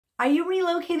Are you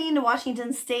relocating to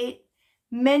Washington State?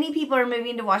 Many people are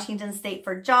moving to Washington State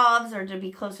for jobs or to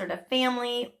be closer to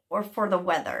family or for the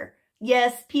weather.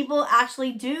 Yes, people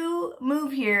actually do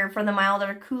move here for the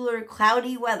milder, cooler,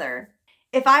 cloudy weather.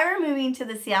 If I were moving to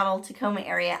the Seattle Tacoma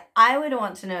area, I would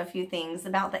want to know a few things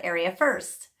about the area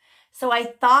first. So I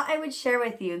thought I would share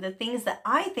with you the things that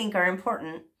I think are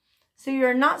important so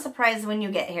you're not surprised when you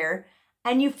get here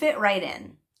and you fit right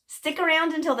in. Stick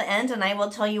around until the end and I will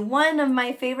tell you one of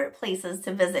my favorite places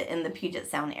to visit in the Puget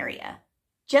Sound area.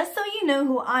 Just so you know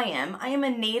who I am a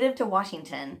native to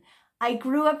Washington. I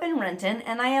grew up in Renton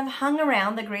and I have hung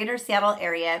around the greater Seattle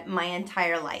area my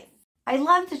entire life. I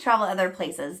love to travel other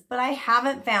places, but I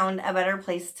haven't found a better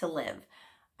place to live.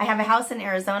 I have a house in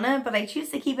Arizona, but I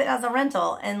choose to keep it as a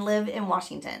rental and live in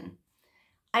Washington.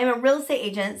 I'm a real estate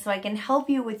agent, so I can help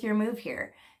you with your move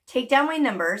here. Take down my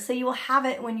number so you will have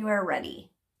it when you are ready.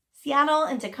 Seattle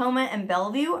and Tacoma and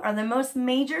Bellevue are the most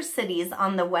major cities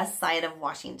on the west side of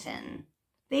Washington.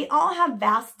 They all have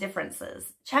vast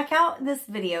differences. Check out this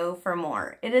video for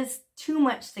more. It is too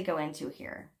much to go into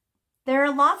here. There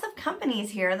are lots of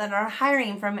companies here that are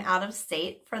hiring from out of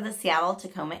state for the Seattle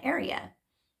Tacoma area.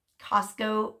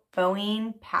 Costco,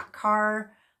 Boeing, PACCAR,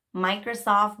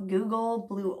 Microsoft, Google,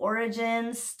 Blue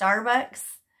Origin, Starbucks.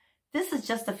 This is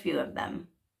just a few of them.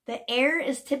 The air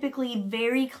is typically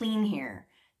very clean here.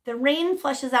 The rain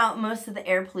flushes out most of the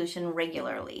air pollution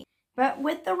regularly. But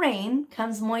with the rain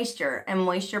comes moisture, and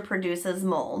moisture produces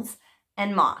molds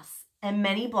and moss and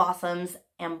many blossoms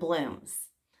and blooms.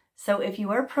 So if you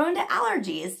are prone to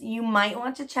allergies, you might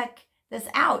want to check this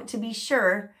out to be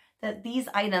sure that these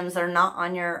items are not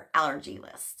on your allergy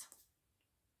list.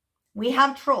 We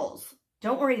have trolls.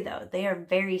 Don't worry though, they are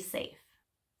very safe.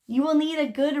 You will need a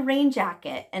good rain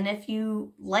jacket, and if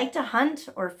you like to hunt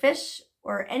or fish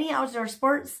or any outdoor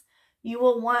sports, you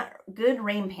will want good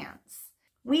rain pants.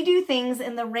 We do things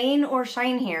in the rain or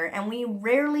shine here, and we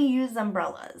rarely use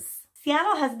umbrellas.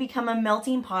 Seattle has become a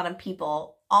melting pot of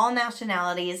people, all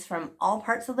nationalities from all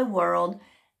parts of the world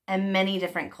and many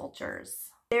different cultures.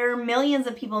 There are millions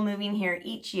of people moving here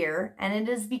each year, and it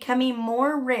is becoming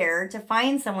more rare to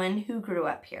find someone who grew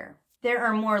up here. There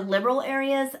are more liberal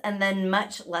areas and then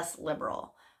much less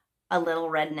liberal, a little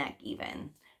redneck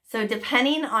even. So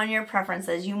depending on your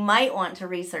preferences, you might want to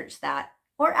research that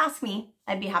or ask me.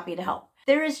 I'd be happy to help.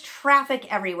 There is traffic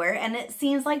everywhere, and it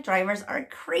seems like drivers are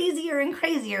crazier and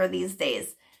crazier these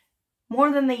days,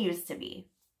 more than they used to be.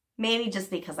 Maybe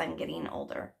just because I'm getting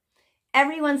older.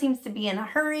 Everyone seems to be in a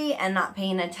hurry and not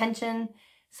paying attention,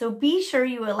 so be sure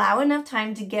you allow enough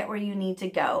time to get where you need to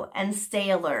go and stay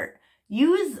alert.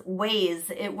 Use Waze.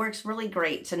 It works really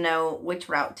great to know which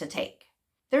route to take.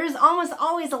 There is almost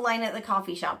always a line at the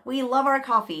coffee shop. We love our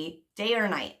coffee, day or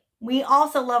night. We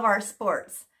also love our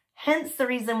sports. Hence the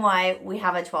reason why we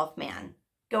have a 12th man.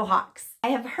 Go Hawks. I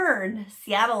have heard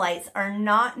Seattleites are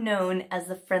not known as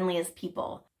the friendliest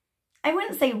people. I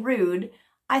wouldn't say rude.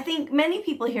 I think many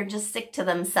people here just stick to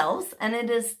themselves, and it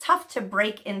is tough to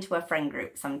break into a friend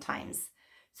group sometimes.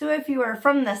 So if you are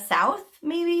from the South,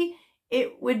 maybe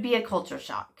it would be a culture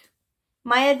shock.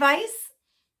 My advice?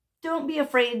 Don't be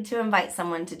afraid to invite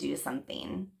someone to do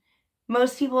something.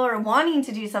 Most people are wanting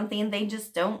to do something, they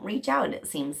just don't reach out, it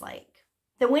seems like.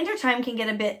 The wintertime can get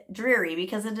a bit dreary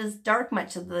because it is dark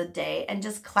much of the day and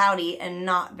just cloudy and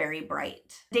not very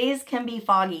bright. Days can be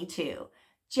foggy too.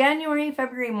 January,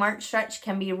 February, March stretch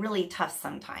can be really tough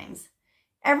sometimes.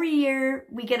 Every year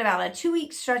we get about a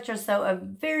 2-week stretch or so of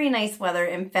very nice weather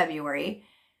in February.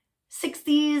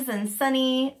 60s and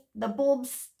sunny, the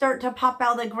bulbs start to pop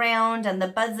out of the ground and the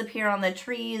buds appear on the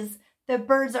trees. The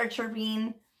birds are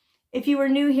chirping. If you were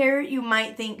new here, you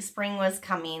might think spring was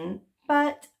coming,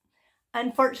 but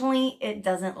unfortunately, it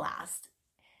doesn't last.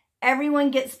 Everyone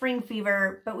gets spring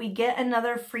fever, but we get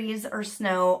another freeze or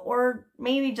snow or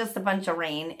maybe just a bunch of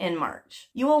rain in March.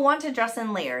 You will want to dress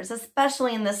in layers,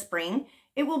 especially in the spring.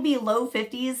 It will be low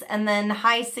 50s and then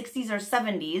high 60s or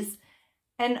 70s.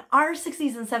 And our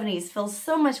 60s and 70s feel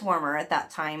so much warmer at that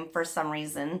time for some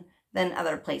reason than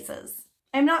other places.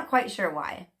 I'm not quite sure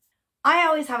why. I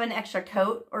always have an extra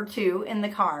coat or two in the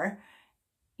car.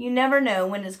 You never know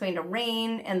when it's going to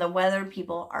rain, and the weather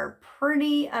people are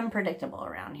pretty unpredictable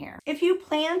around here. If you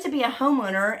plan to be a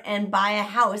homeowner and buy a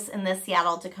house in the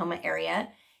Seattle Tacoma area,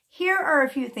 here are a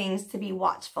few things to be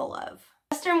watchful of.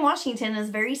 Western Washington is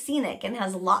very scenic and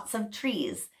has lots of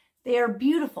trees. They are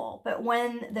beautiful, but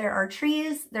when there are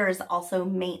trees, there is also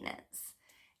maintenance.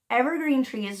 Evergreen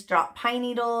trees drop pine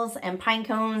needles and pine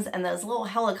cones and those little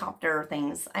helicopter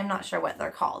things. I'm not sure what they're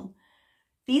called.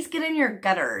 These get in your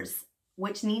gutters,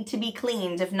 which need to be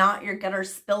cleaned. If not, your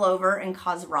gutters spill over and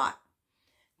cause rot.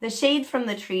 The shade from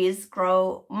the trees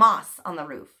grow moss on the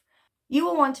roof. You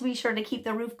will want to be sure to keep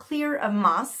the roof clear of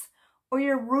moss, or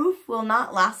your roof will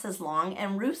not last as long,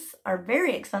 and roofs are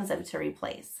very expensive to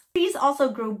replace. Trees also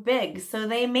grow big, so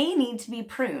they may need to be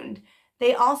pruned.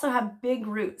 They also have big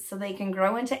roots, so they can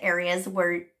grow into areas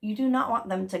where you do not want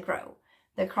them to grow.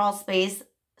 The crawl space,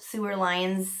 sewer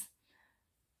lines,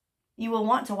 you will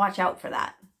want to watch out for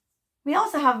that. We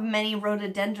also have many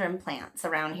rhododendron plants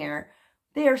around here.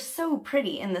 They are so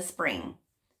pretty in the spring,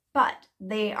 but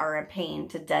they are a pain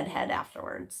to deadhead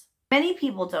afterwards. Many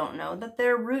people don't know that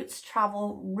their roots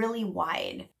travel really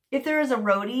wide. If there is a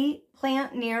rhodie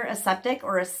plant near a septic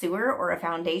or a sewer or a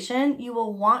foundation, you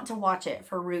will want to watch it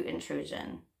for root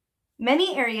intrusion.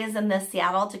 Many areas in the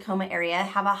Seattle Tacoma area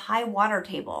have a high water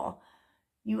table.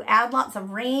 You add lots of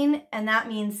rain, and that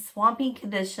means swampy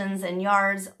conditions in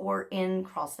yards or in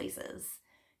crawl spaces.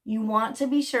 You want to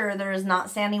be sure there is not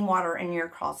standing water in your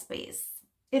crawl space.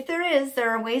 If there is, there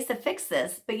are ways to fix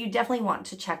this, but you definitely want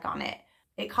to check on it.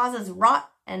 It causes rot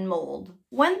and mold.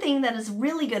 One thing that is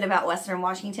really good about Western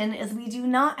Washington is we do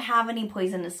not have any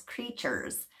poisonous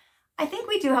creatures. I think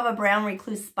we do have a brown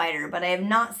recluse spider, but I have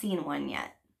not seen one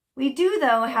yet. We do,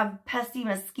 though, have pesky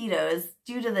mosquitoes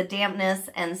due to the dampness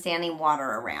and standing water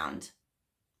around.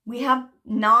 We have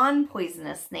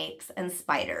non-poisonous snakes and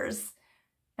spiders,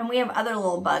 and we have other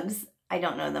little bugs. I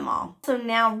don't know them all. So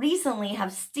now recently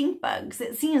have stink bugs.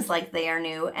 It seems like they are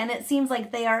new, and it seems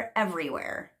like they are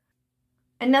everywhere.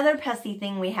 Another pesky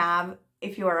thing we have,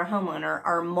 if you are a homeowner,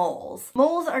 are moles.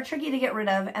 Moles are tricky to get rid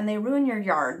of, and they ruin your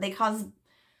yard. They cause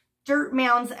dirt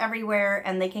mounds everywhere,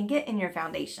 and they can get in your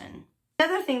foundation.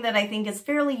 Another thing that I think is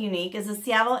fairly unique is the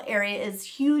Seattle area is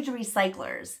huge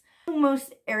recyclers.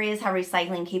 Most areas have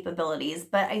recycling capabilities,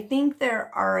 but I think there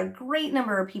are a great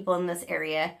number of people in this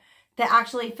area that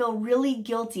actually feel really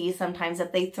guilty sometimes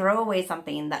if they throw away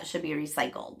something that should be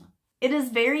recycled. It is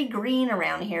very green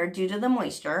around here due to the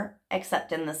moisture,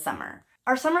 except in the summer.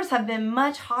 Our summers have been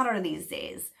much hotter these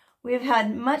days. We have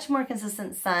had much more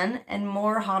consistent sun and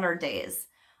more hotter days.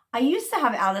 I used to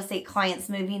have out-of-state clients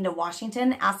moving to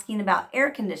Washington asking about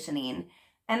air conditioning,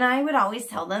 and I would always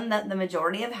tell them that the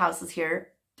majority of houses here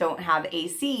don't have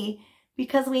AC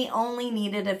because we only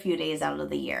need it a few days out of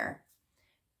the year.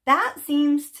 That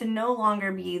seems to no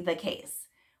longer be the case.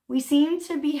 We seem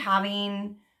to be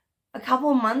having a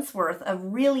couple months worth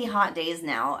of really hot days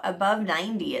now, above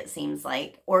 90 it seems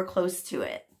like, or close to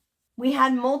it. We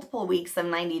had multiple weeks of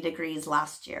 90 degrees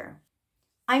last year.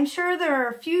 I'm sure there are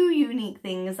a few unique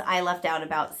things I left out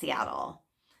about Seattle.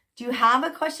 Do you have a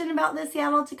question about the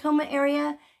Seattle Tacoma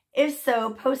area? If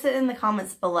so, post it in the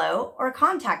comments below or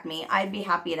contact me. I'd be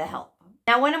happy to help.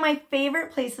 Now, one of my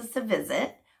favorite places to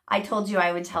visit, I told you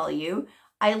I would tell you,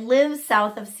 I live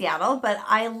south of Seattle, but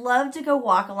I love to go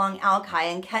walk along Alki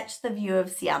and catch the view of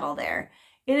Seattle there.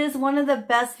 It is one of the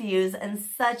best views and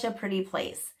such a pretty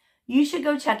place. You should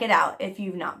go check it out if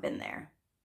you've not been there.